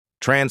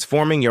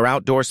Transforming your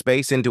outdoor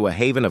space into a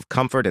haven of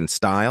comfort and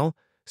style?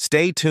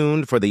 Stay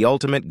tuned for the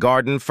ultimate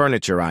garden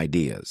furniture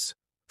ideas.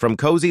 From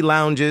cozy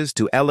lounges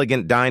to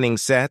elegant dining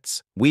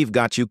sets, we've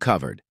got you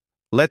covered.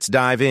 Let's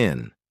dive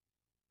in.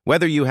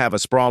 Whether you have a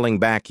sprawling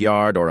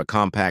backyard or a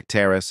compact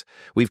terrace,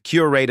 we've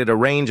curated a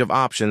range of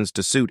options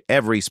to suit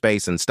every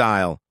space and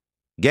style.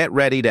 Get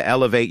ready to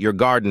elevate your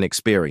garden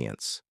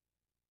experience.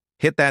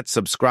 Hit that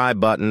subscribe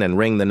button and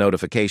ring the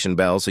notification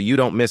bell so you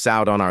don't miss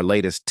out on our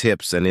latest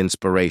tips and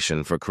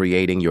inspiration for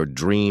creating your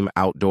dream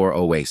outdoor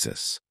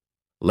oasis.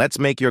 Let's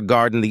make your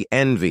garden the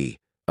envy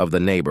of the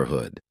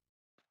neighborhood.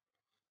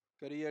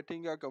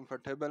 Creating a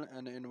comfortable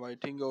and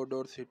inviting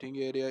outdoor sitting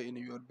area in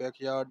your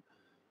backyard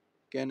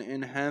can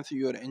enhance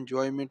your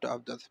enjoyment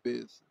of the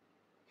space.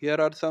 Here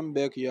are some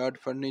backyard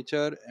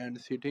furniture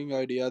and sitting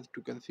ideas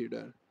to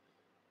consider.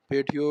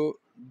 Patio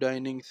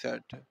dining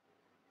set.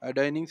 A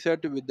dining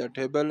set with the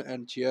table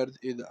and chairs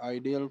is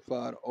ideal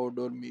for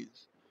outdoor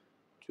meals.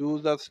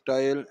 Choose a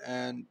style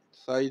and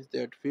size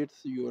that fits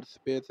your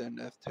space and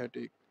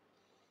aesthetic.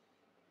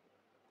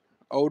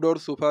 Outdoor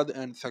sofas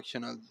and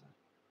sectionals.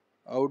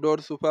 Outdoor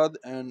sofas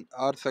and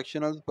or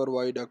sectionals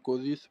provide a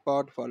cozy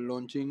spot for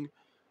launching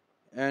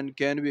and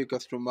can be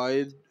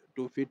customized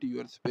to fit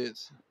your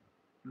space.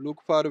 Look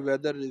for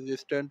weather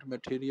resistant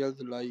materials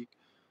like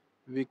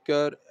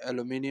wicker,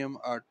 aluminum,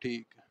 or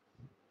teak.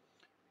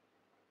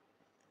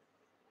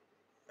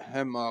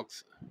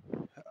 Hammocks.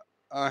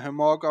 A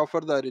hammock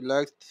offers a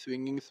relaxed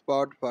swinging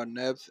spot for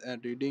naps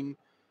and reading.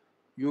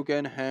 You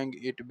can hang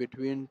it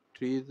between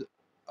trees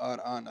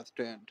or on a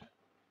stand.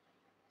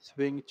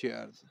 Swing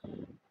chairs.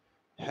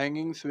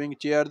 Hanging swing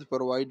chairs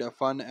provide a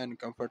fun and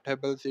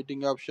comfortable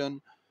sitting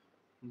option.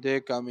 They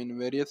come in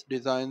various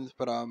designs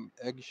from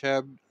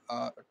egg-shaped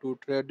to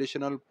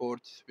traditional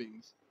porch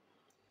swings.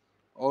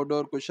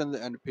 Outdoor cushions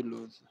and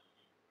pillows.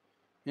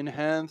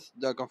 Enhance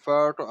the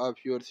comfort of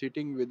your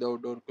sitting with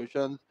outdoor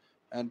cushions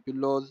and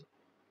pillows.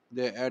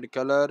 They add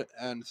color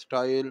and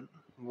style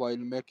while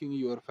making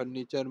your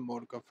furniture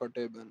more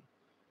comfortable.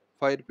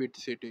 Fire pit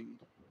sitting.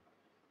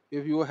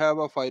 If you have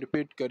a fire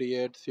pit,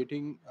 create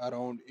sitting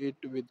around it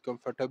with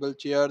comfortable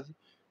chairs,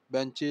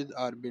 benches,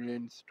 or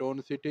built-in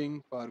stone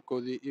sitting for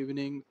cozy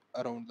evenings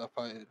around the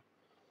fire.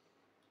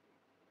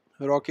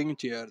 Rocking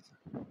chairs.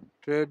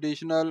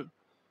 Traditional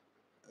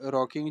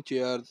rocking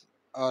chairs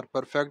are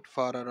perfect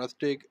for a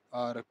rustic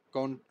or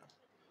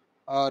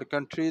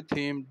country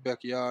themed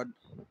backyard.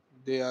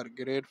 They are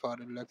great for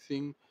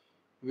relaxing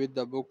with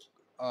a book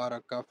or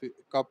a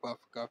cup of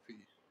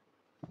coffee.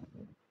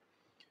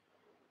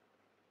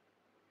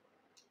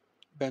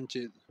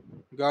 Benches.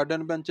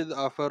 Garden benches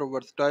offer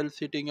versatile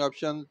sitting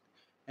options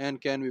and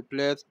can be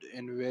placed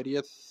in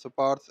various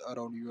spots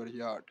around your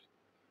yard.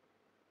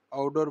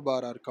 Outdoor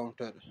bar or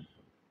counter.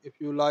 If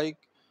you like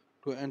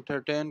to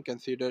entertain,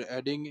 consider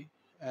adding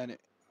an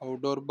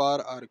outdoor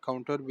bar or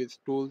counter with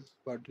stools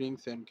for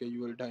drinks and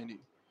casual dining.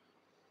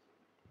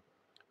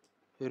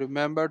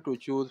 Remember to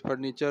choose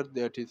furniture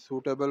that is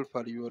suitable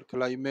for your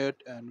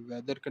climate and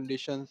weather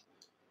conditions.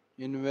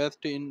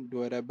 Invest in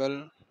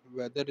durable,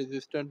 weather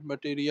resistant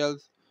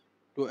materials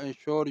to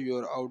ensure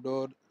your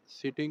outdoor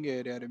sitting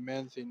area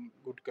remains in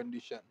good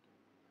condition.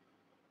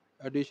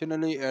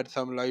 Additionally, add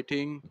some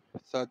lighting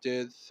such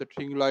as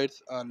string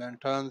lights or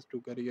lanterns to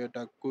create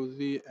a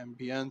cozy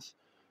ambience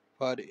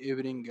for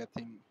evening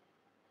gathering.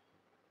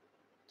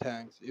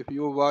 Thanks. If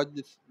you watch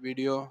this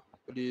video,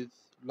 please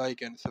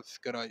like and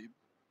subscribe.